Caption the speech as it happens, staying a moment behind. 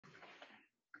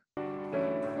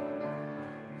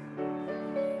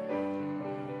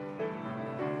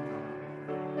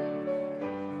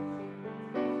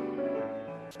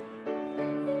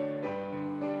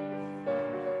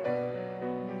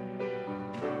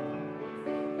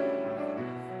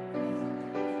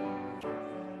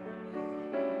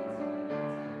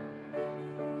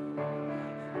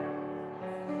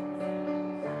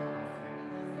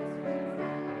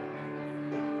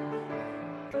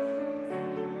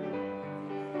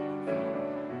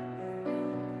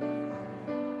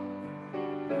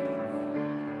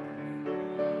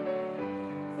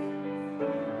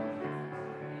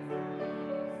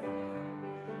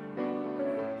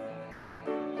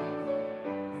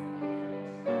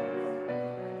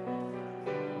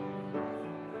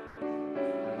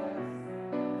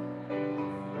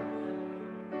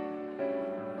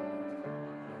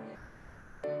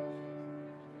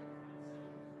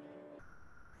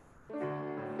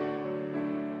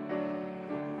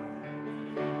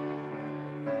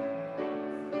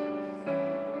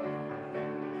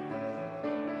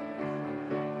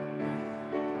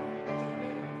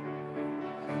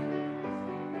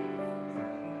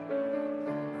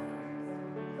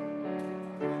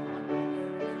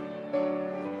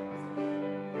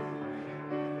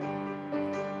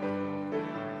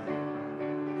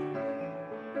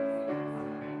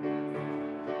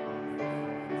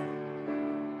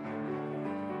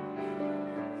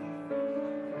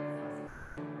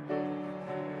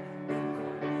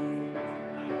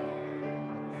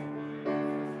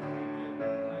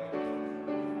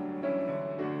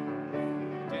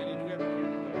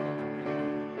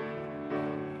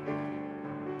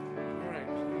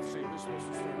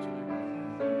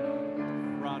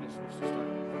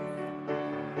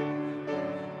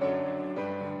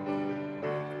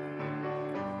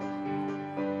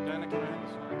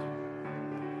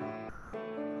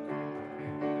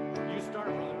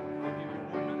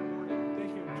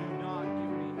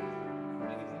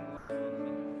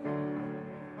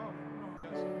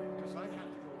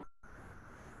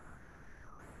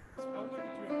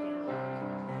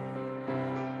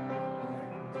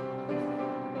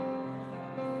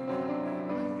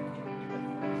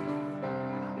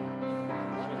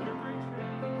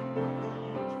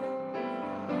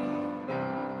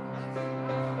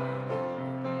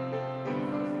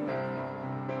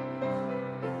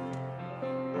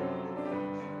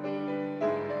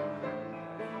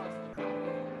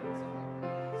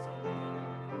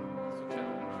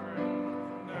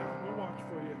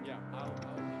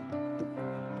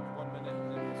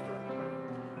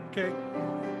Okay.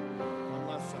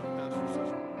 Unless Pastor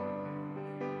says.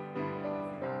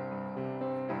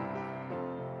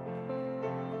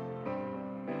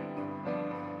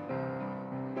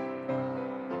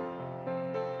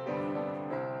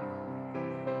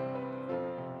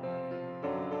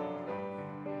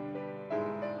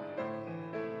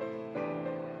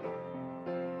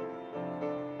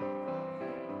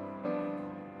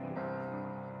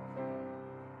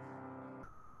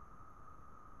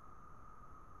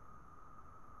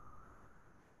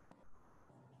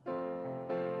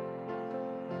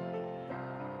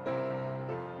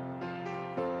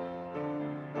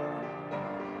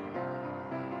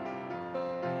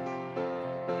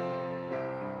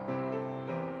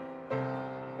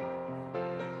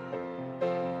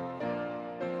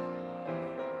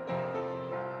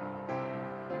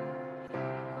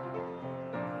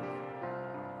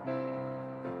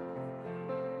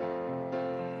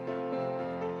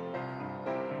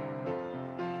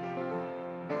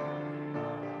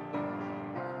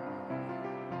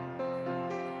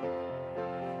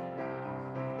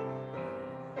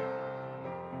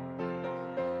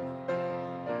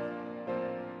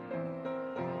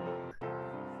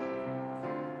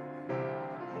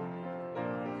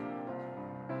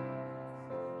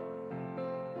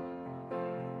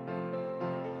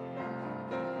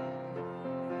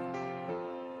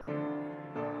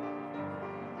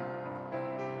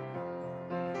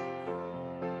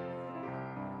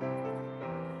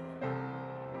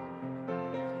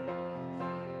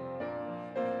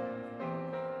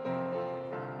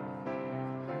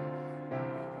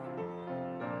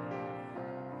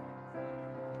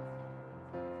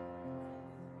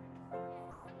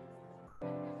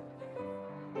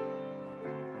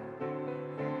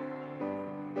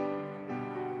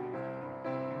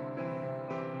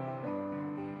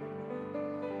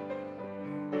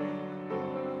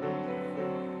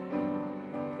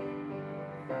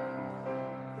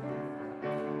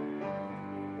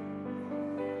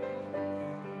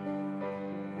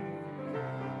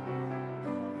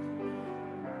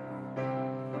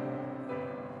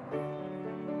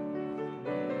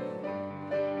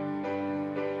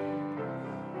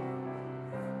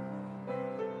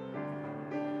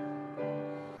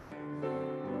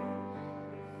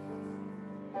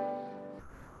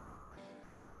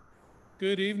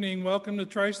 Good evening. Welcome to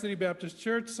Tri-City Baptist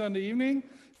Church Sunday evening.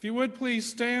 If you would please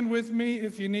stand with me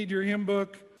if you need your hymn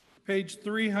book, page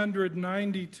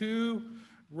 392,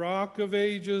 Rock of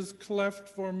Ages, cleft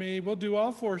for me. We'll do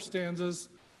all four stanzas,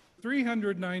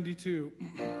 392.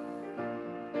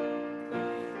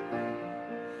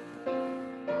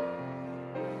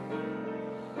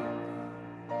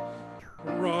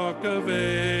 Rock of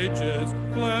Ages,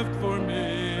 cleft for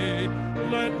me,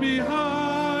 let me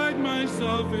hide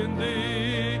myself in thee.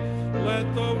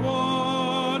 Let the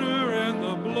water and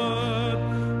the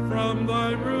blood from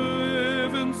thy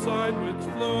riven side which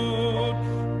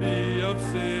flowed be of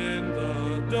sin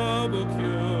the double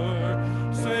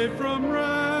cure. Save from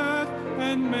wrath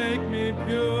and make me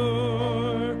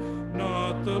pure.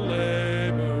 Not the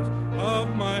labors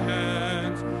of my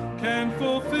hands can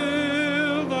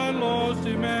fulfill thy law's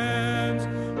demands.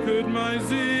 Could my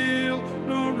zeal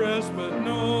no respite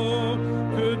know?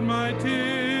 Could my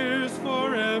tears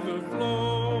forever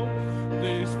flow?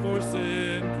 These for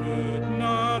sin could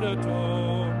not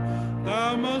atone.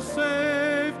 Thou must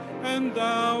save, and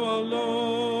thou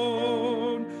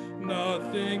alone.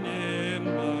 Nothing in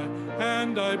my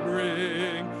hand I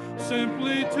bring,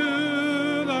 simply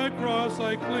to thy cross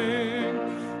I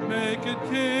cling. Naked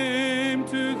came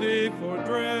to thee for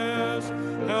dress,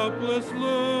 helpless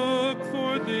look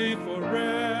for thee for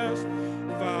rest.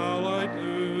 Foul I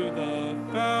to the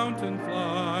fountain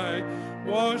fly,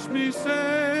 wash me,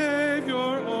 Savior,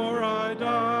 or I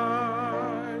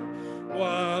die.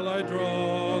 While I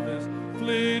draw this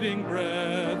fleeting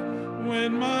breath,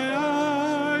 when my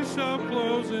eyes shall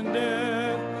close in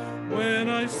death, when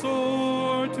I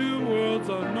soar to worlds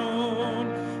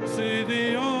unknown, see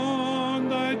thee on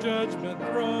thy judgment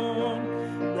throne.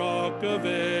 Rock of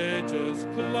Ages,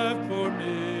 cleft for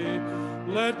me,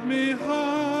 let me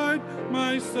hide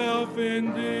myself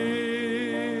in thee.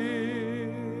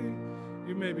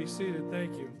 You may be seated.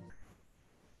 Thank you.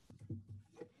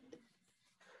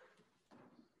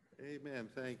 Amen.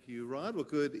 Thank you, Rod. Well,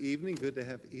 good evening. Good to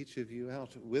have each of you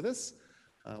out with us.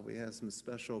 We have some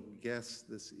special guests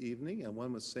this evening, and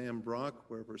one was Sam Brock.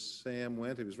 Wherever Sam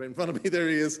went, he was right in front of me. There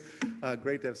he is.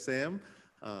 Great to have Sam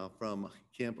from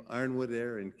Camp Ironwood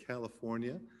there in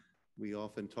California. We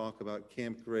often talk about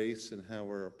Camp Grace and how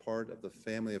we're a part of the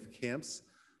family of camps.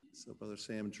 So Brother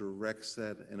Sam directs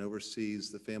that and oversees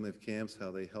the family of camps,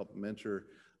 how they help mentor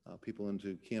people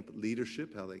into camp leadership,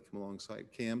 how they come alongside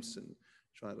camps and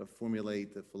try to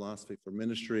formulate the philosophy for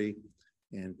ministry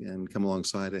and come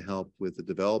alongside to help with the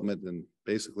development and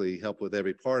basically help with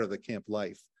every part of the camp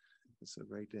life. It's so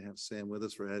great to have Sam with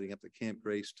us. We're heading up to Camp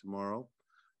Grace tomorrow.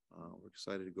 We're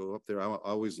excited to go up there. I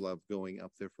always love going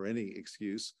up there for any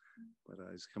excuse, but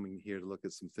he's coming here to look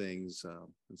at some things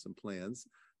and some plans.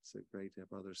 So great to have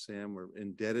Brother Sam. We're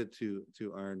indebted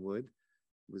to Ironwood.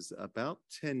 It was about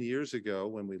 10 years ago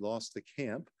when we lost the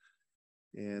camp,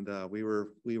 and we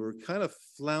were kind of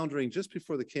floundering just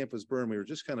before the camp was burned. We were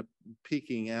just kind of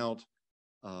peeking out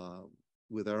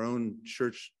with our own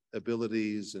church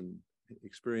abilities and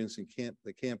experiencing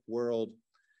the camp world,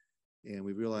 and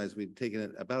we realized we'd taken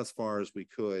it about as far as we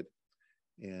could.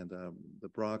 And the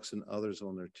Brocks and others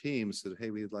on their team said,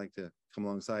 "Hey, we'd like to come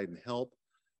alongside and help."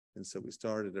 And so we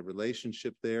started a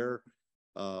relationship there.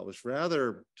 It was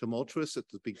rather tumultuous at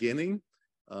the beginning.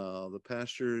 The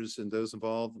pastors and those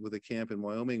involved with the camp in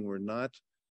Wyoming were not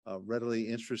readily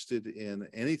interested in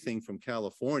anything from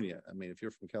California. I mean, if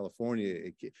you're from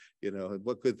California,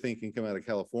 what good thing can come out of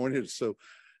California? So,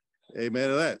 amen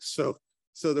to that.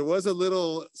 So there was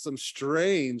some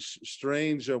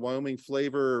strange Wyoming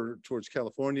flavor towards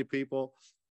California people.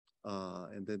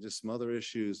 And then just some other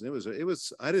issues. And it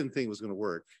was, I didn't think it was going to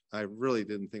work. I really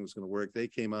didn't think it was going to work. They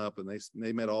came up and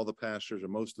they met all the pastors, or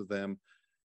most of them,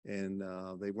 and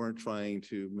they weren't trying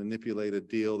to manipulate a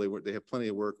deal. They have plenty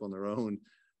of work on their own.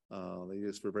 They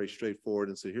just were very straightforward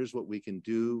and said, "Here's what we can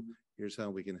do. Here's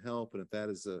how we can help. And if that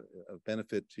is a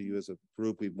benefit to you as a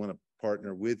group, we want to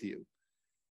partner with you."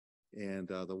 And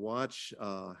to watch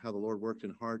how the Lord worked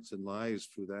in hearts and lives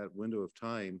through that window of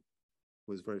time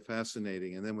was very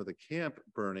fascinating. And then with the camp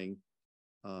burning,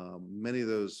 many of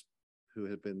those who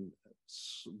had been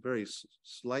very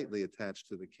slightly attached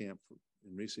to the camp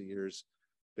in recent years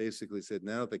basically said,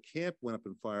 now that the camp went up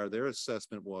in fire, their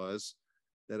assessment was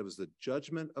that it was the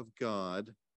judgment of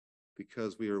God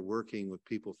because we were working with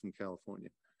people from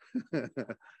California.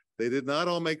 They did not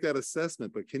all make that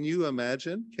assessment, but can you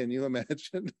imagine?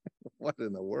 What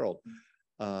in the world?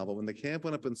 But when the camp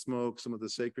went up in smoke, some of the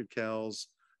sacred cows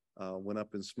went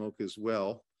up in smoke as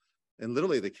well. And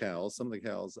literally some of the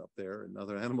cows up there and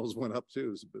other animals went up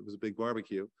too. It was a big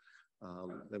barbecue.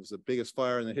 That was the biggest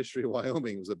fire in the history of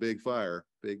Wyoming. It was a big fire,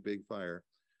 big fire.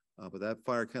 But that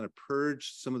fire kind of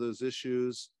purged some of those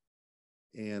issues.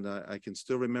 And I can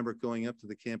still remember going up to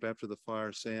the camp after the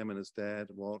fire. Sam and his dad,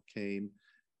 Walt, came,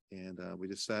 and we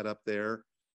just sat up there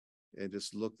and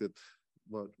just looked at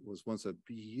what was once a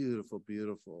beautiful,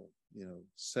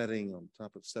 setting on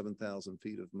top of 7,000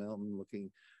 feet of mountain,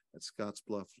 looking at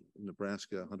Scottsbluff,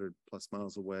 Nebraska, 100 plus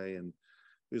miles away. And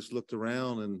we just looked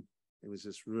around, and it was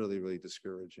just really, really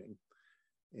discouraging.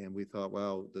 And we thought,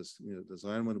 wow, does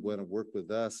Ironwood want to work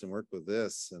with us and work with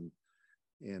this? And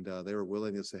they were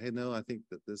willing to say, hey, no, I think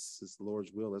that this is the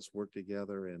Lord's will. Let's work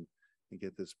together and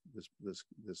get this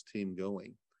team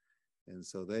going. And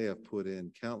so they have put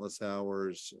in countless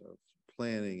hours of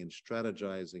planning and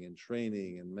strategizing and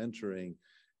training and mentoring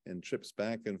and trips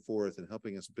back and forth and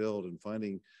helping us build and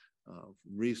finding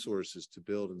resources to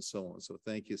build and so on. So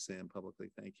thank you, Sam, publicly.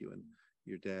 Thank you. And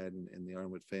your dad and the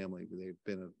Ironwood family. They've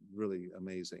been really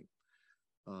amazing.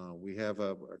 We have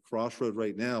a crossroad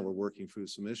right now. We're working through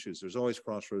some issues. There's always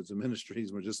crossroads in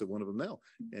ministries. We're just at one of them now,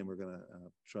 and we're going to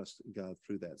trust God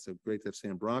through that. So great to have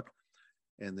Sam Brock,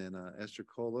 and then Esther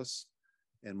Colas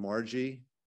and Marge.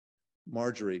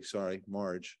 I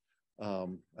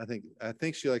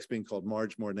think she likes being called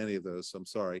Marge more than any of those. So I'm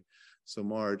sorry. So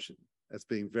Marge, that's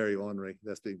being very ornery.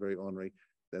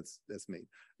 That's me.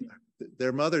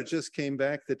 Their mother just came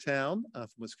back to town from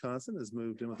Wisconsin, has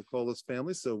moved in with the Colas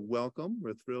family. So welcome.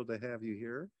 We're thrilled to have you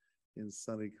here in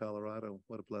sunny Colorado.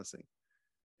 What a blessing.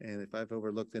 And if I've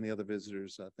overlooked any other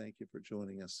visitors, thank you for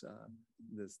joining us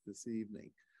this evening.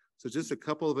 So just a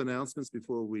couple of announcements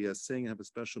before we sing, have a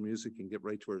special music, and get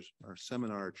right to our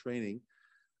seminar training.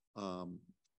 A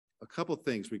couple of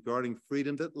things regarding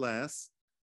Freedom That Lasts.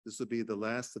 This will be the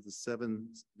last of the 7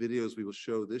 videos we will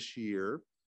show this year.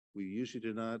 We usually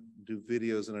do not do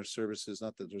videos in our services.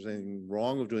 Not that there's anything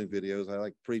wrong with doing videos. I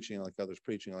like preaching, I like others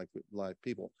preaching, I like live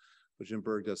people. But Jim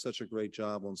BERG does such a great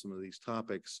job on some of these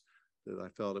topics that I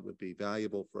felt it would be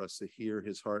valuable for us to hear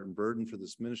his heart and burden for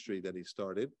this ministry that he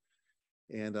started.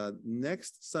 And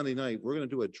next Sunday night, we're going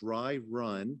to do a dry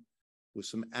run with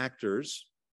some actors.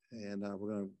 And we're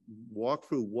going to walk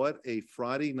through what a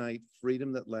Friday night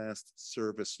Freedom That Lasts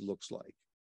service looks like.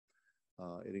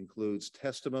 It includes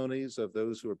testimonies of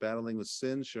those who are battling with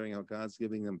sin, sharing how God's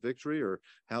giving them victory, or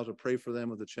how to pray for them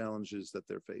with the challenges that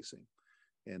they're facing.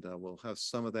 And we'll have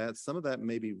some of that. Some of that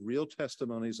may be real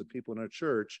testimonies of people in our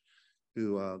church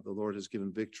who the Lord has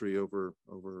given victory over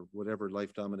whatever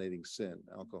life-dominating sin,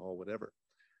 alcohol, whatever.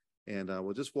 And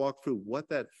we'll just walk through what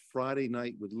that Friday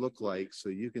night would look like so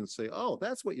you can say, oh,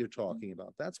 that's what you're talking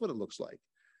about. That's what it looks like.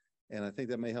 And I think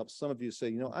that may help some of you say,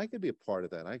 you know, I could be a part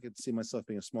of that. I could see myself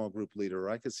being a small group leader, or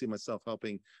I could see myself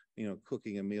helping, you know,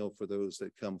 cooking a meal for those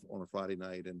that come on a Friday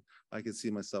night. And I could see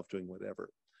myself doing whatever.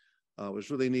 It was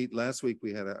really neat. Last week,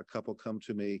 we had a couple come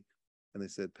to me and they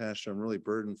said, Pastor, I'm really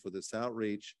burdened for this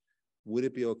outreach. Would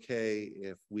it be okay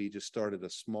if we just started a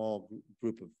small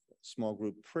group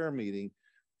prayer meeting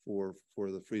for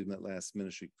the Freedom at Last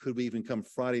ministry? Could we even come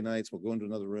Friday nights? We'll go into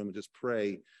another room and just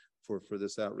pray for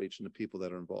this outreach and the people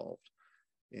that are involved.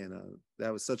 And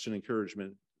that was such an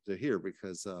encouragement to hear,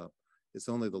 because it's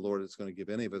only the Lord that's going to give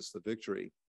any of us the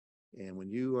victory. And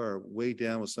when you are weighed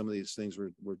down with some of these things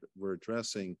we're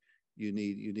addressing, you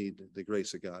need the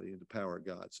grace of God, you need the power of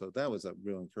God. So that was a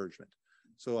real encouragement.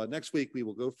 So next week we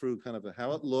will go through kind of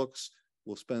how it looks.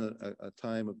 We'll spend a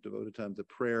time of devoted time to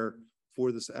prayer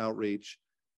for this outreach,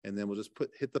 and then we'll just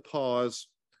hit the pause,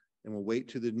 and we'll wait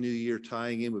to the new year,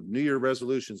 tying in with New Year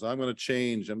resolutions. I'm going to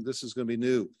change. This is going to be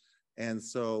new. And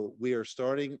so we are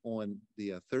starting on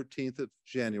the 13th of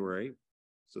January.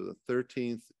 So the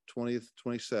 13th, 20th,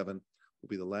 27th will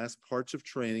be the last parts of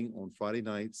training on Friday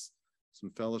nights,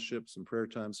 some fellowship, some prayer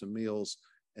time, some meals.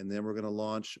 And then we're going to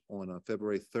launch on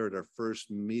February 3rd, our first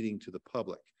meeting to the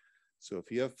public. So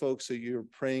if you have folks that you're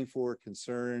praying for,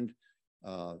 concerned,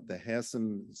 that has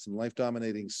some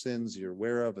life-dominating sins you're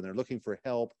aware of, and they're looking for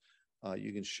help,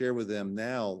 you can share with them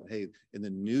now, hey, in the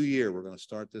new year, we're going to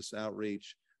start this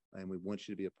outreach, and we want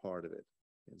you to be a part of it.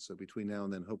 And so between now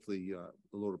and then, hopefully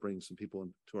the Lord will bring some people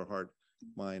into our heart,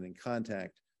 mind, and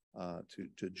contact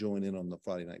to join in on the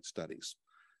Friday night studies.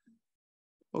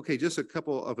 Okay, just a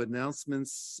couple of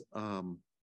announcements.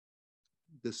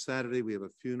 This Saturday, we have a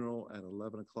funeral at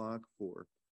 11 o'clock for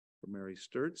Mary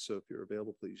Sturtz. So if you're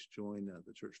available, please join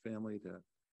the church family to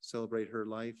celebrate her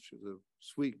life. She was a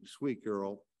sweet, sweet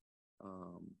girl.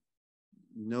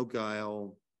 No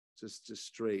guile, just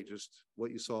straight. Just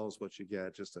what you saw is what you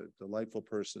get. Just a delightful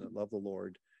person that loved the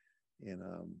Lord. And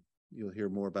you'll hear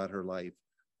more about her life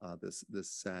this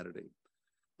Saturday.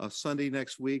 Sunday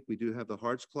next week, we do have the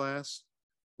Hearts class,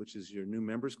 which is your new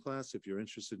members class. If you're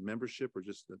interested in membership or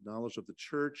just the knowledge of the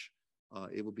church,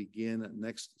 it will begin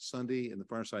next Sunday in the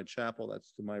Fireside Chapel.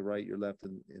 That's to my right, your left,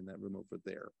 in that room over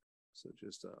there. So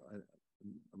just a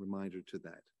reminder to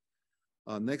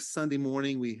that. Next Sunday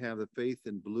morning, we have the Faith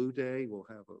in Blue Day. We'll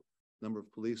have a number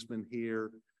of policemen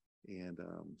here and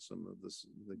some of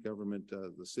the government,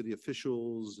 the city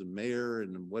officials and mayor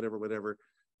and whatever.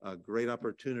 A great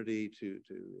opportunity to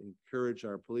encourage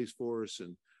our police force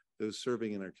and those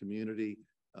serving in our community,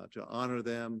 to honor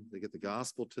them, to get the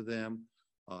gospel to them.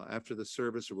 After the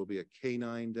service, there will be a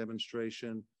K-9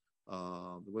 demonstration.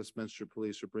 The Westminster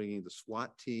Police are bringing the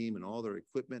SWAT team and all their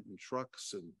equipment and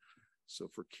trucks. And so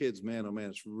for kids, man, oh man,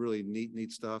 it's really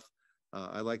neat stuff.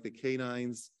 I like the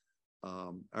K-9s.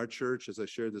 Our church, as I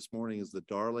shared this morning, is the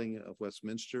darling of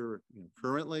Westminster. You know,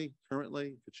 currently,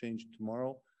 could change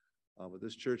tomorrow. But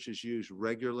this church is used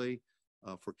regularly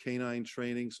for K-9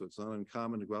 training, so it's not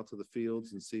uncommon to go out to the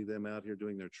fields and see them out here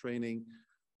doing their training.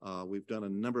 We've done a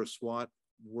number of SWAT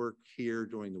work here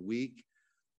during the week.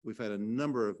 We've had a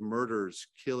number of murders,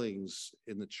 killings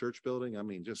in the church building. I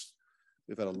mean,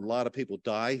 we've had a lot of people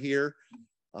die here.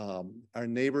 Our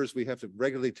neighbors, we have to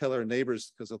regularly tell our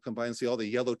neighbors, because they'll come by and see all the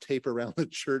yellow tape around the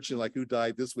church and like, who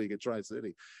died this week at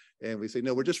Tri-City? And we say,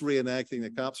 no, we're just reenacting.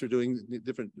 The cops are doing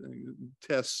different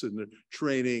tests and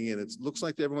training, and it looks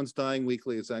like everyone's dying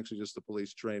weekly. It's actually just the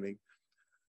police training.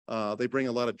 They bring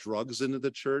a lot of drugs into the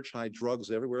church, hide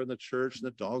drugs everywhere in the church, and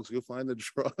the dogs go find the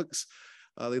drugs.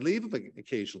 They leave them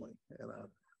occasionally. And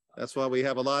that's why we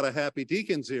have a lot of happy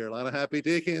deacons here. A lot of happy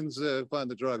deacons find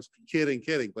the drugs. Kidding.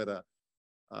 But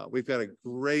we've got a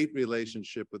great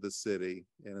relationship with the city.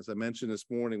 And as I mentioned this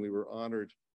morning, we were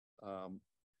honored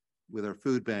with our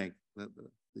food bank that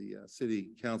the city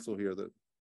council here that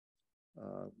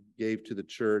gave to the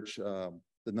church the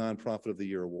Nonprofit of the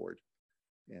Year award.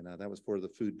 And that was for the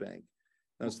food bank.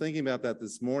 And I was thinking about that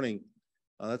this morning.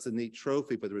 That's a neat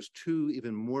trophy, but there was two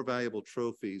even more valuable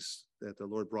trophies that the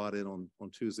Lord brought in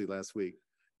on Tuesday last week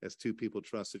as two people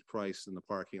trusted Christ in the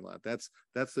parking lot. That's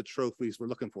the trophies we're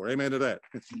looking for. Amen to that.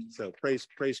 So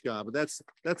praise God. But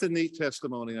that's a neat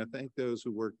testimony. And I thank those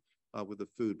who work with the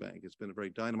food bank. It's been a very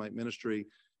dynamite ministry.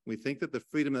 We think that the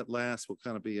Freedom at Last will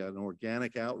kind of be an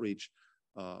organic outreach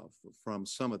from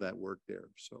some of that work there.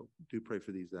 So do pray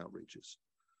for these outreaches.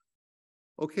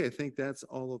 Okay, I think that's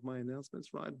all of my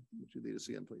announcements. Rod, would you lead us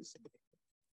again, please?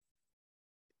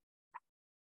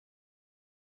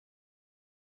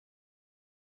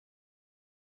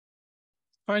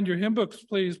 Find your hymn books,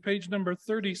 please. Page number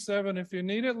 37 if you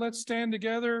need it. Let's stand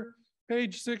together.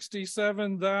 Page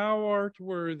 67, Thou Art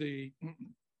Worthy.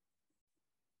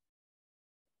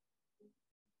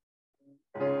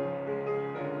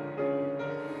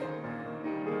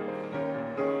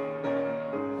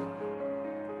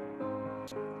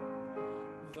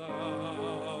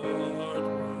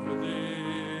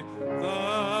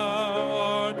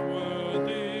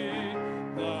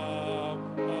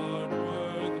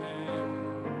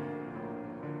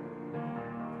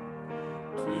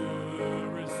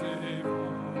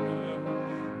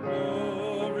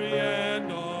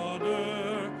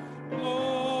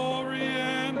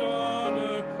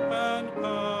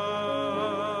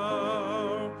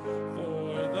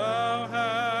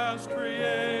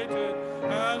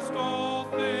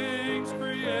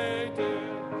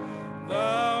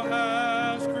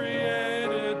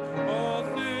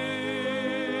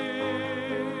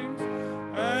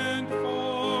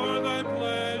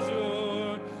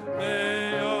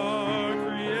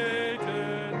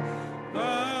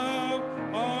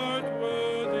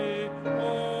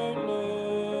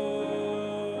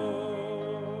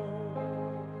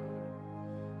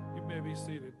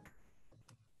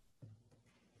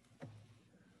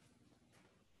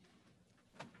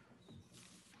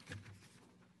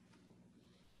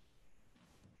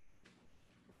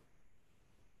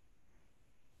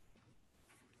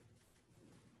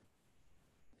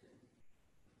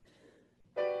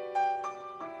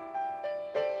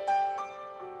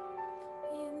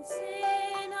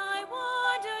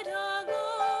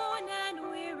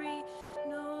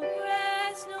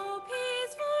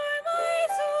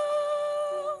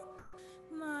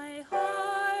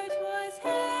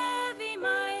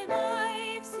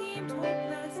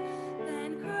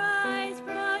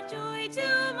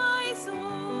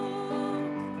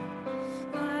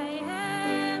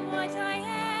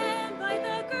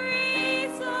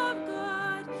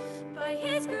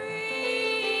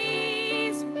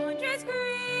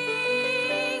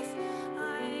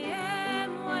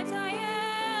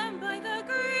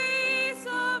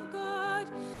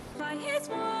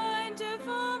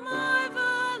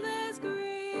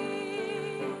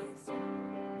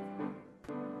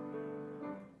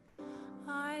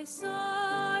 I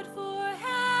sought for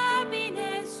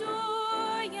happiness,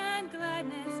 joy, and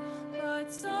gladness,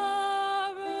 but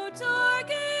sorrow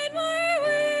darkened my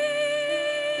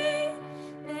way.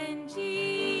 Then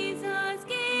Jesus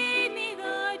gave me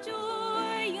the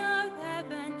joy of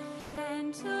heaven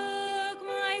and took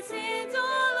my sins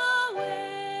all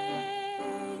away.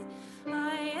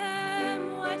 I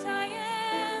am what I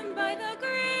am by the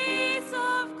grace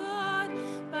of God,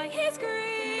 by His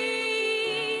grace.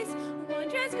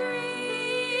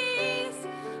 Grace.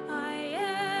 I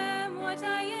am what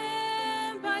I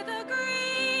am by the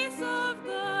grace of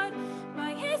God,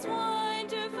 by His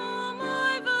wonderful,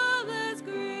 marvelous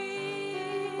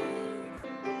grace.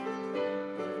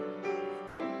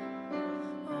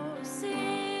 Oh,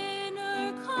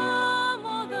 sinner, come,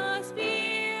 while the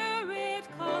Spirit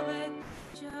calleth,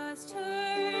 just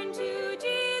turn to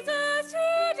Jesus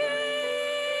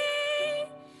today.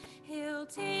 He'll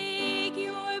take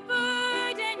your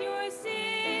burden, your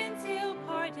sins He'll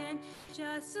pardon.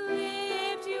 Just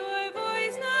lift your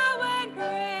voice now and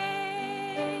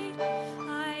pray.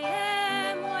 I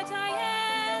am what I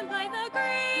am by the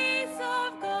grace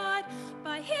of God,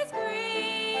 by His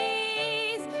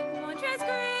grace, wondrous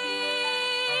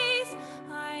grace.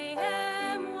 I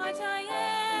am what I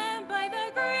am by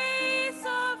the grace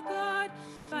of God,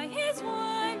 by His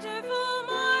wonderful,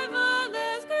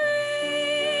 marvelous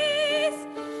grace,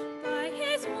 by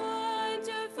His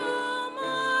wonderful,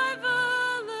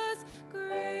 marvelous grace.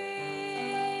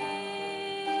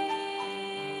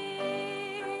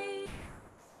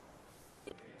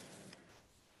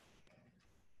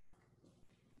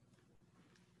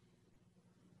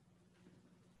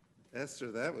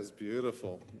 Esther, that was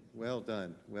beautiful. Well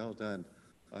done. Well done.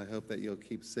 I hope that you'll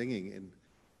keep singing and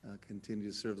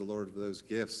continue to serve the Lord with those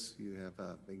gifts. You have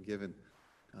been given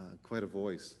quite a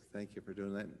voice. Thank you for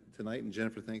doing that tonight. And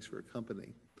Jennifer, thanks for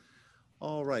accompanying.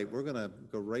 All right, we're going to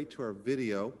go right to our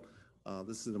video.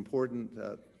 This is an important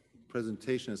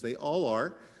presentation, as they all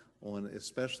are, on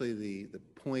especially the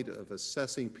point of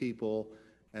assessing people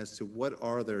as to what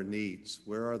are their needs,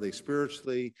 where are they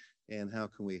spiritually, and how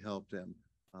can we help them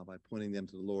by pointing them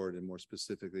to the Lord, and more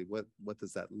specifically, what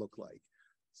does that look like?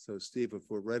 So Steve, if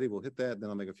we're ready, we'll hit that, then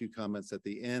I'll make a few comments at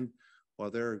the end while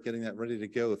they're getting that ready to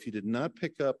go. If you did not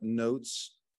pick up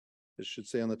notes It should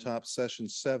say on the top, session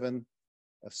 7,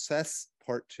 assess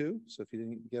part 2. So if you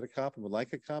didn't get a copy and would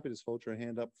like a copy, just hold your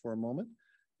hand up for a moment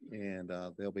and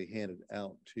they'll be handed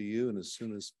out to you. And as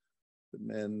soon as the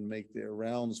men make their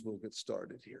rounds, we'll get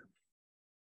started here.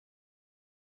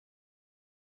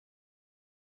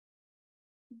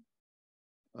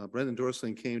 Brendan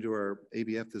Dorsling came to our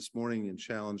ABF this morning and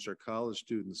challenged our college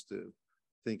students to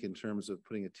think in terms of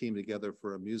putting a team together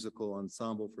for a musical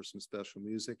ensemble for some special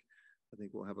music. I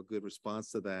think we'll have a good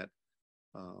response to that.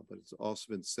 But it's also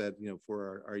been said, you know,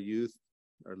 for our youth,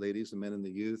 our ladies and men in the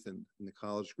youth and in the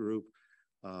college group,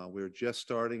 we're just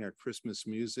starting our Christmas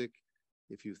music.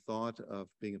 If you thought of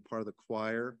being a part of the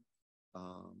choir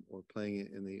or playing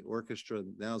in the orchestra,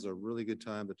 now's a really good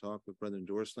time to talk with Brendan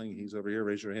Dorsling. He's over here.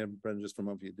 Raise your hand, Brendan, just for a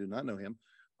moment if you do not know him.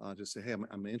 Just say, hey,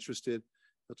 I'm interested.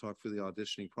 He'll talk through the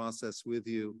auditioning process with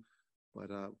you.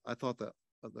 But I thought that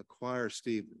the choir,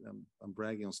 Steve, I'm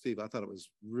bragging on Steve. I thought it was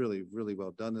really, really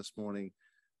well done this morning.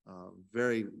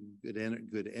 Very good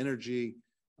energy,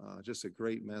 just a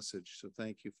great message. So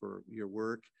thank you for your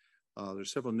work.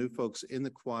 There's several new folks in the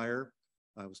choir.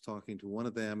 I was talking to one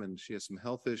of them and she has some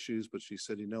health issues, but she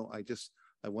said, you know,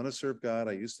 I want to serve God.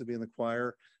 I used to be in the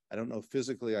choir. I don't know if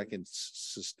physically I can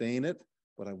sustain it,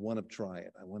 but I want to try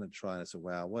it. I want to try it. I said,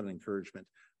 wow, what an encouragement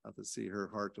to see her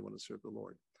heart to want to serve the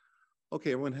Lord.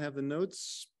 Okay, everyone have the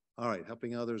notes? All right,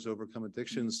 helping others overcome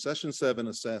addictions, session 7,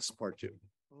 assess part 2.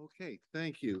 Okay,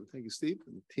 thank you. Thank you, Steve,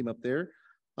 and the team up there.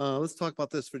 Let's talk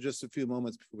about this for just a few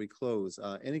moments before we close.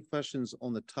 Any questions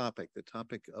on the topic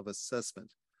of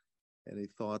assessment? Any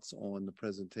thoughts on the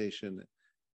presentation?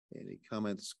 Any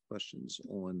comments, questions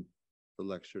on the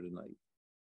lecture tonight?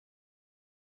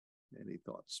 Any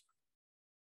thoughts?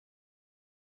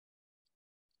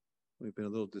 We've been a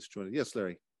little disjointed. Yes,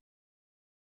 Larry.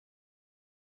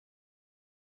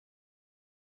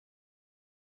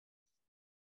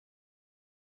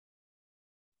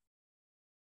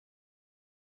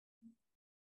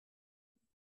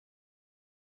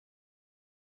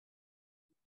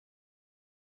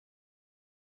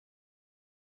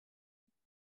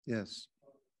 Yes.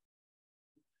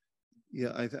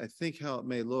 Yeah, I think how it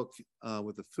may look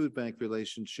with the food bank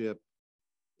relationship,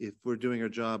 if we're doing our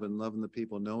job and loving the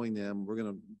people, knowing them, we're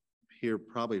going to hear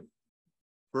probably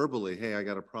verbally, hey, I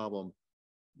got a problem.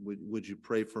 Would you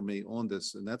pray for me on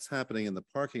this? And that's happening in the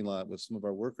parking lot with some of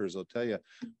our workers. I'll tell you,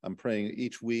 I'm praying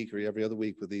each week or every other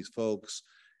week with these folks,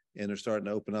 and they're starting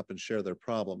to open up and share their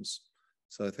problems.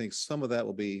 So I think some of that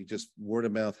will be just word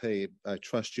of mouth. Hey, I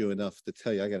trust you enough to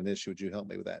tell you I got an issue. Would you help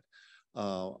me with that?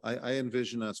 I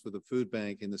envision us with a food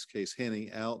bank, in this case,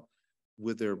 handing out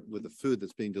with the food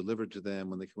that's being delivered to them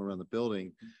when they come around the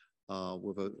building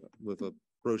with a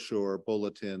brochure,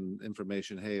 bulletin,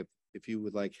 information. Hey, if you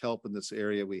would like help in this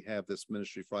area, we have this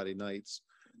ministry Friday nights,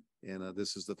 and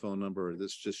this is the phone number. Or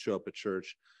this just show up at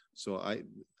church. So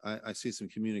I see some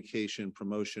communication,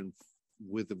 promotion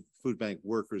with the food bank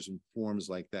workers in forms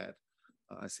like that.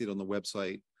 I see it on the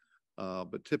website.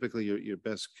 But typically your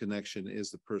best connection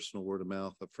is the personal word of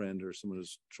mouth, a friend or someone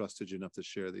who's trusted you enough to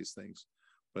share these things.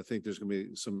 But I think there's going to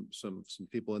be some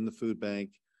people in the food bank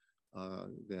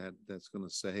that's going to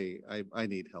say, hey, I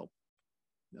need help.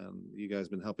 You guys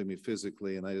have been helping me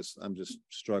physically, and I'm just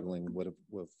struggling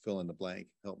with fill in the blank.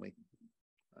 Help me.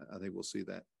 I think we'll see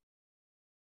that.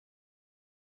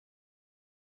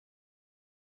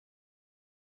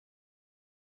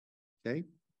 Okay.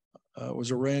 Was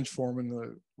a ranch foreman.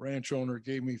 The ranch owner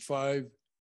gave me 5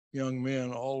 young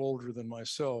men, all older than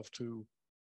myself, to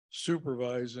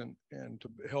supervise and to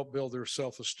help build their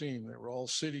self-esteem. They were all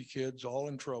city kids, all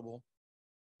in trouble.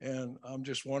 And I'm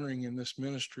just wondering, in this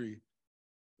ministry,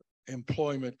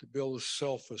 employment to build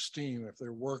self-esteem. If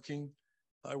they're working,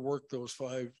 I worked those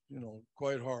 5,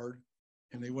 quite hard,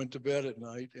 and they went to bed at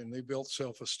night and they built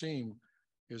self-esteem.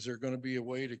 Is there going to be a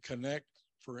way to connect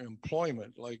for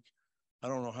employment? Like, I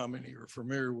don't know how many are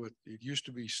familiar with, it used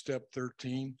to be step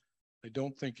 13. I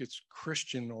don't think it's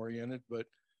Christian oriented, but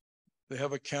they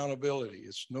have accountability.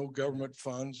 It's no government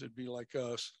funds. It'd be like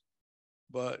us,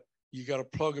 but you got to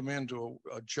plug them into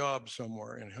a job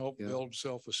somewhere and help build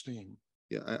self-esteem.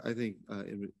 Yeah, I think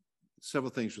several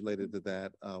things related to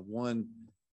that. One,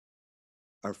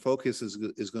 our focus is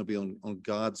going to be on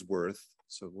God's worth.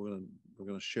 So we're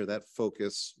going to share that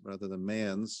focus rather than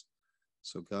man's.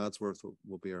 So God's worth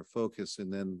will be our focus.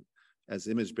 And then as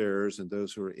image bearers and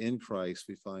those who are in Christ,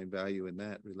 we find value in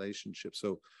that relationship.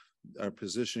 So our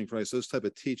positioning Christ, those type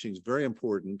of teachings, very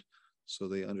important so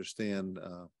they understand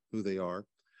who they are.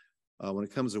 When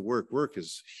it comes to work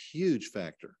is huge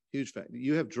factor.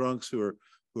 You have drunks who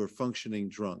are functioning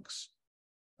drunks,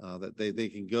 that they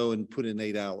can go and put in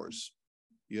 8 hours.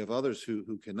 You have others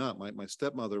who cannot. My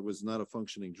stepmother was not a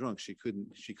functioning drunk. She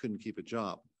couldn't keep a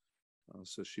job.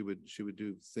 So she would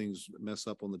do things, mess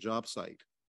up on the job site,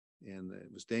 and it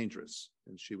was dangerous.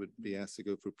 And she would be asked to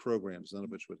go through programs, none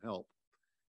of which would help.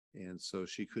 And so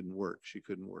she couldn't work.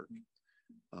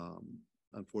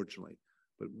 Unfortunately.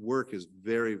 But work is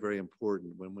very, very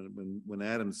important. When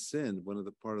Adam sinned, one of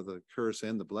the part of the curse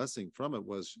and the blessing from it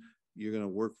was you're going to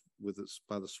work with us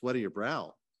by the sweat of your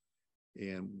brow.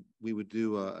 And we would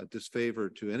do a disfavor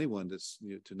to anyone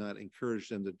to not encourage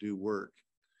them to do work.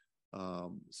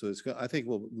 So I think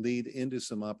will lead into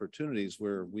some opportunities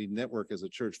where we network as a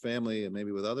church family and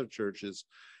maybe with other churches.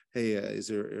 Hey, is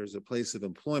there a place of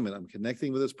employment? I'm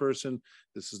connecting with this person.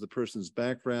 This is the person's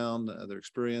background, their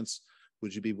experience.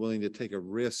 Would you be willing to take a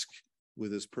risk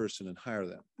with this person and hire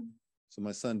them? So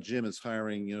my son Jim is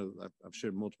hiring. I've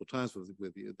shared multiple times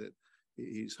with you that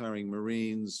he's hiring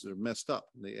Marines. They're messed up.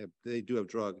 They do have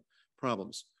drug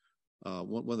problems.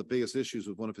 One of the biggest issues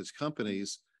with one of his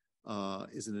companies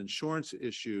is an insurance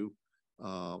issue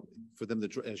for them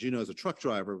to, as you know, as a truck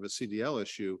driver, of a CDL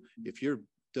issue. If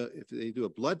they do a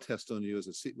blood test on you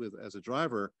as a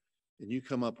driver, and you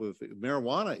come up with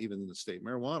marijuana, even in the state,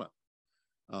 marijuana.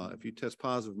 If you test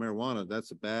positive marijuana,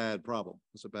 that's a bad problem.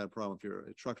 It's a bad problem if you're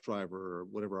a truck driver or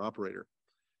whatever operator.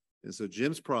 And so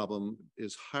Jim's problem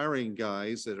is hiring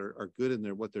guys that are good in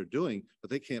what they're doing, but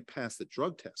they can't pass the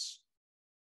drug tests.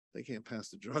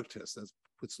 That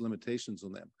puts limitations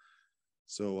on them.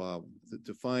 So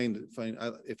to find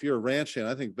if you're a ranch hand,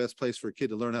 I think the best place for a kid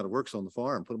to learn how to work is on the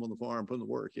farm. Put them on the farm, put them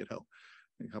to work.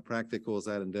 How practical is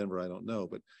that in Denver? I don't know,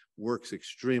 but work's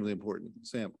extremely important.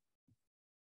 Sam.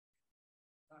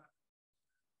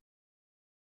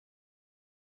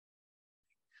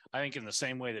 I think in the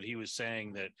same way that he was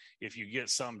saying that if you get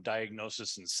some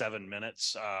diagnosis in 7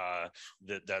 minutes,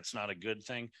 that's not a good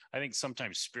thing. I think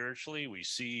sometimes spiritually we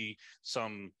see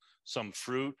some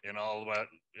fruit and all that.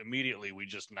 Immediately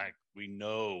we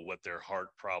know what their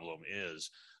heart problem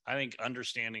is. I think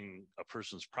understanding a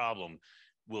person's problem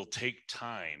will take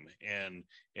time,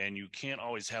 and you can't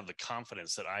always have the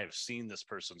confidence that I have seen this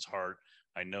person's heart.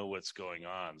 I know what's going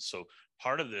on. So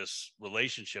part of this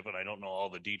relationship, and I don't know all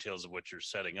the details of what you're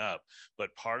setting up,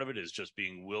 but part of it is just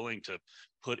being willing to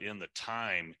put in the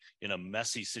time in a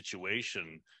messy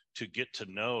situation to get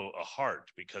to know a heart,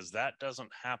 because that doesn't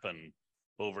happen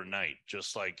overnight,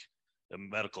 just like the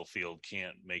medical field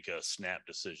can't make a snap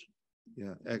decision.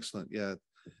 Yeah, excellent. Yeah,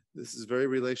 this is very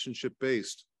relationship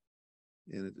based.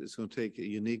 And it's going to take a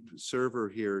unique server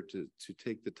here to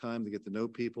take the time to get to know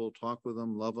people, talk with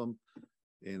them, love them.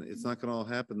 And it's not going to all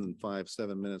happen in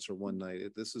 5-7 minutes or one night.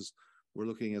 We're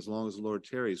looking as long as the Lord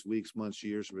tarries, weeks, months,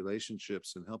 years of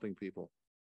relationships and helping people.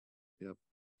 Yep.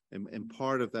 And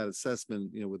part of that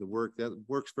assessment, with the work, that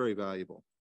work's very valuable.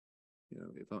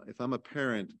 If I'm a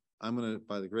parent, I'm going to,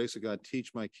 by the grace of God,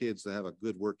 teach my kids to have a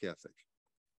good work ethic.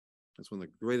 That's one of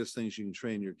the greatest things you can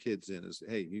train your kids in is,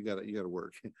 hey, you got to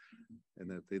work, and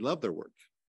that they love their work.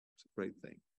 It's a great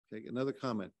thing. Okay, another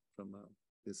comment from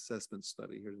the assessment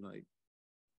study here tonight.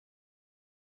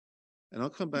 And I'll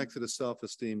come back to the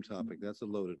self-esteem topic. That's a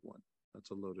loaded one.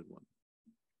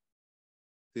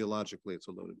 Theologically, it's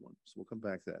a loaded one. So we'll come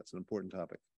back to that. It's an important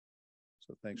topic.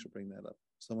 So thanks for bringing that up.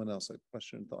 Someone else, a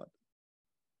question and thought?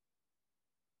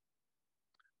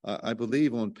 I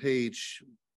believe on page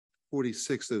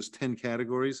 46, those 10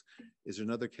 categories, is there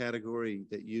another category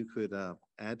that you could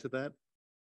add to that?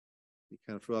 He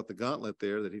kind of threw out the gauntlet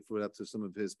there that he threw up to some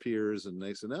of his peers, and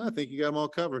they said, no, I think you got them all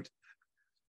covered.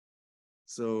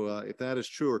 So if that is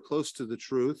true or close to the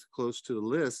truth, close to the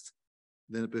list,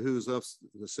 then it behooves us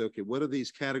to say, okay, what are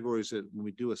these categories that when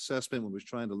we do assessment, when we're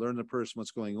trying to learn the person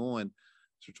what's going on,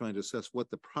 so we're trying to assess what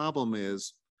the problem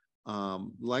is,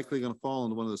 likely going to fall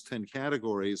into one of those 10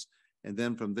 categories. And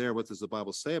then from there, what does the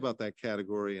Bible say about that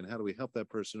category, and how do we help that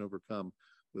person overcome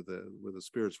with the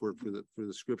Spirit's work through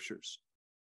the scriptures?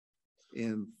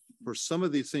 And for some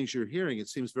of these things you're hearing, it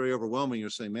seems very overwhelming. You're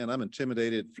saying, man, I'm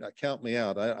intimidated. Count me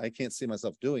out. I can't see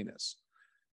myself doing this.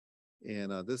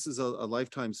 And this is a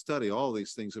lifetime study, all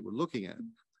these things that we're looking at.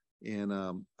 And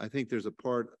I think there's a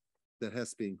part that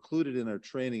has to be included in our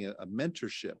training, a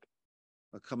mentorship,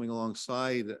 coming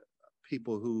alongside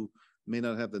people who may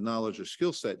not have the knowledge or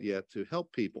skill set yet to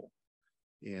help people.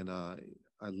 And I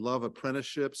love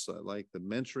apprenticeships. I like the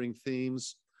mentoring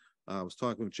themes. I was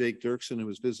talking with Jake Dirksen, who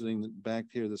was visiting back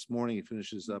here this morning. He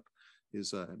finishes up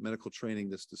his medical training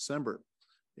this December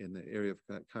in the area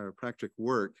of chiropractic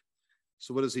work.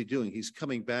 So what is he doing? He's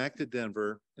coming back to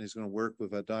Denver, and he's going to work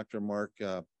with Dr. Mark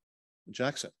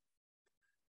Jackson.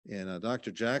 And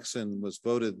Dr. Jackson was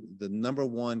voted the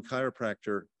 #1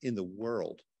 chiropractor in the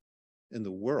world. in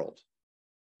the world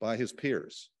by his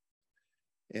peers.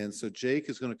 And so Jake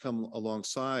is going to come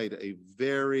alongside a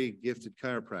very gifted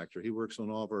chiropractor. He works on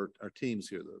all of our teams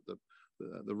here,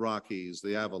 the Rockies,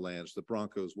 the Avalanche, the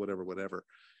Broncos, whatever.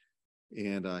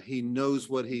 And he knows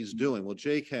what he's doing. Well,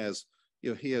 Jake has,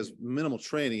 he has minimal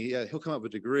training. He'll come up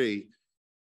with a degree,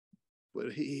 but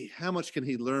how much can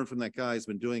he learn from that guy who's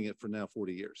been doing it for now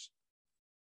 40 years?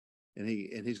 And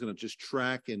he's going to just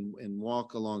track and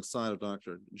walk alongside of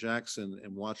Dr. Jackson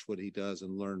and watch what he does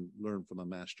and learn from a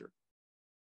master.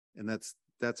 And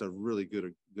that's a really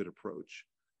good approach.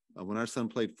 When our son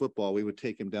played football, we would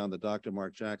take him down to Dr.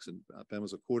 Mark Jackson. Ben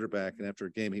was a quarterback, and after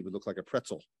a game, he would look like a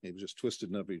pretzel. He was just twisted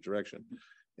in every direction.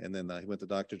 And then he went to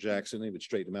Dr. Jackson. He would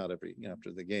straighten him out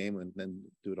after the game and then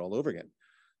do it all over again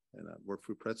and work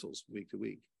through pretzels week to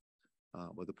week.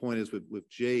 But the point is with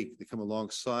Jake, they come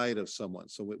alongside of someone.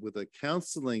 So with the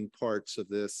counseling parts of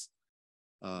this,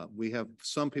 we have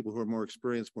some people who are more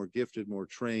experienced, more gifted, more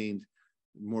trained,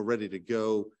 more ready to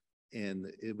go.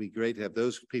 And it'd be great to have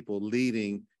those people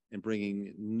leading and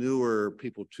bringing newer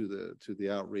people to the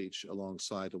outreach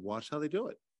alongside to watch how they do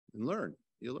it and learn.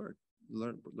 You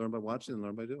learn by watching and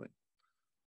learn by doing.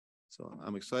 So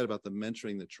I'm excited about the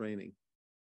mentoring, the training.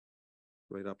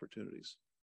 Great opportunities.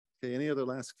 Okay, any other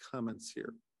last comments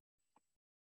here?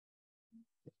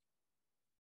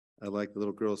 I like the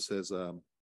little girl says,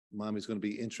 Mommy's going to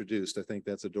be introduced. I think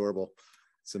that's adorable.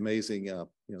 It's amazing,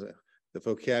 the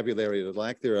vocabulary, the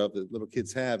lack thereof that little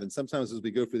kids have. And sometimes as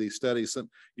we go through these studies,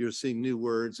 you're seeing new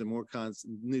words and more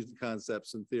new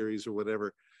concepts and theories or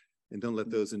whatever. And don't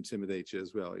let those intimidate you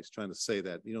as well. He's trying to say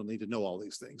that you don't need to know all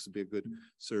these things to be a good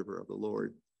server of the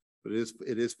Lord. But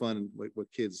it is fun what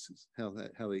kids, how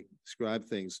they describe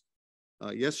things.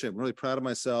 Yesterday, I'm really proud of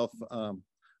myself.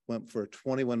 Went for a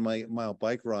 21-mile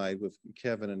bike ride with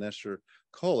Kevin and Esther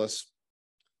Colas.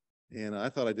 And I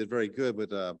thought I did very good,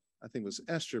 but I think it was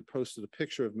Esther posted a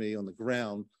picture of me on the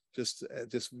ground, just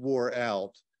wore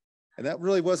out. And that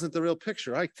really wasn't the real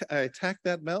picture. I attacked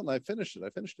that mountain. I finished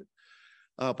it.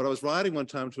 But I was riding one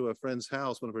time to a friend's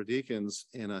house, one of our deacons,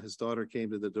 and his daughter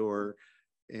came to the door,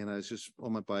 and I was just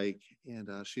on my bike, and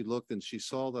she looked and she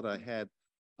saw that I had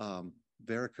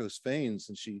varicose veins,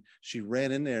 and she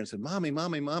ran in there and said,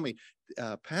 Mommy,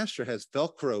 Pastor has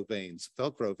Velcro veins.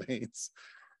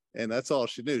 And that's all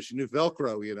she knew. She knew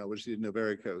Velcro, but she didn't know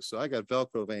varicose. So I got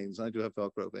Velcro veins. I do have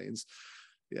Velcro veins.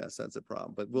 Yes, that's a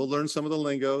problem. But we'll learn some of the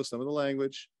lingo, some of the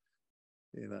language.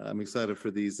 And I'm excited for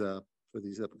these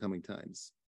upcoming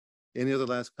times. Any other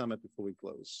last comment before we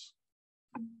close?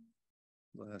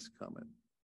 Last comment.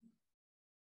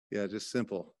 Yeah, just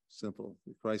simple.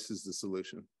 Christ is the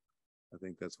solution. I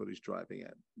think that's what he's driving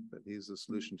at. That he's the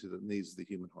solution to the needs of the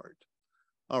human heart.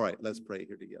 All right, let's pray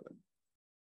here together.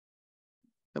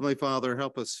 Heavenly Father,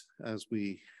 help us as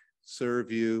we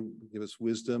serve you. Give us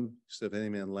wisdom. So if any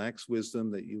man lacks wisdom,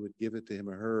 that you would give it to him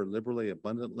or her liberally,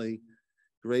 abundantly,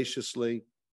 graciously,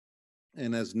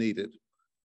 and as needed.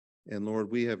 And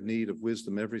Lord, we have need of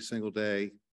wisdom every single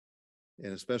day.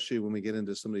 And especially when we get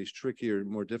into some of these trickier,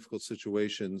 more difficult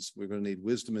situations, we're going to need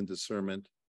wisdom and discernment.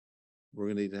 We're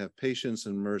going to need to have patience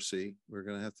and mercy. We're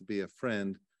going to have to be a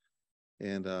friend,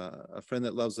 and a friend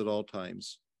that loves at all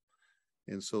times.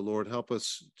 And so, Lord, help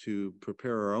us to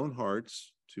prepare our own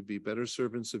hearts to be better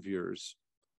servants of yours.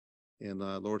 And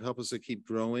Lord, help us to keep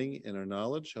growing in our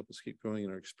knowledge. Help us keep growing in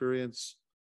our experience.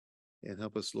 And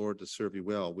help us, Lord, to serve you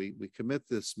well. We commit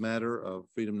this matter of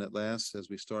Freedom That Lasts as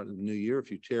we start in the new year,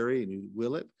 if you tarry and you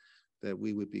will it, that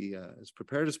we would be as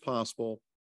prepared as possible.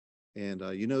 And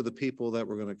you know the people that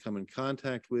we're going to come in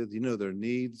contact with. You know their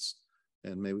needs.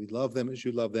 And may we love them as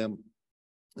you love them,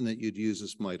 and that you'd use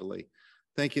us mightily.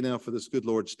 Thank you now for this good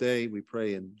Lord's Day. We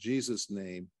pray in Jesus'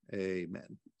 name,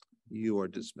 amen. You are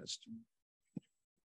dismissed.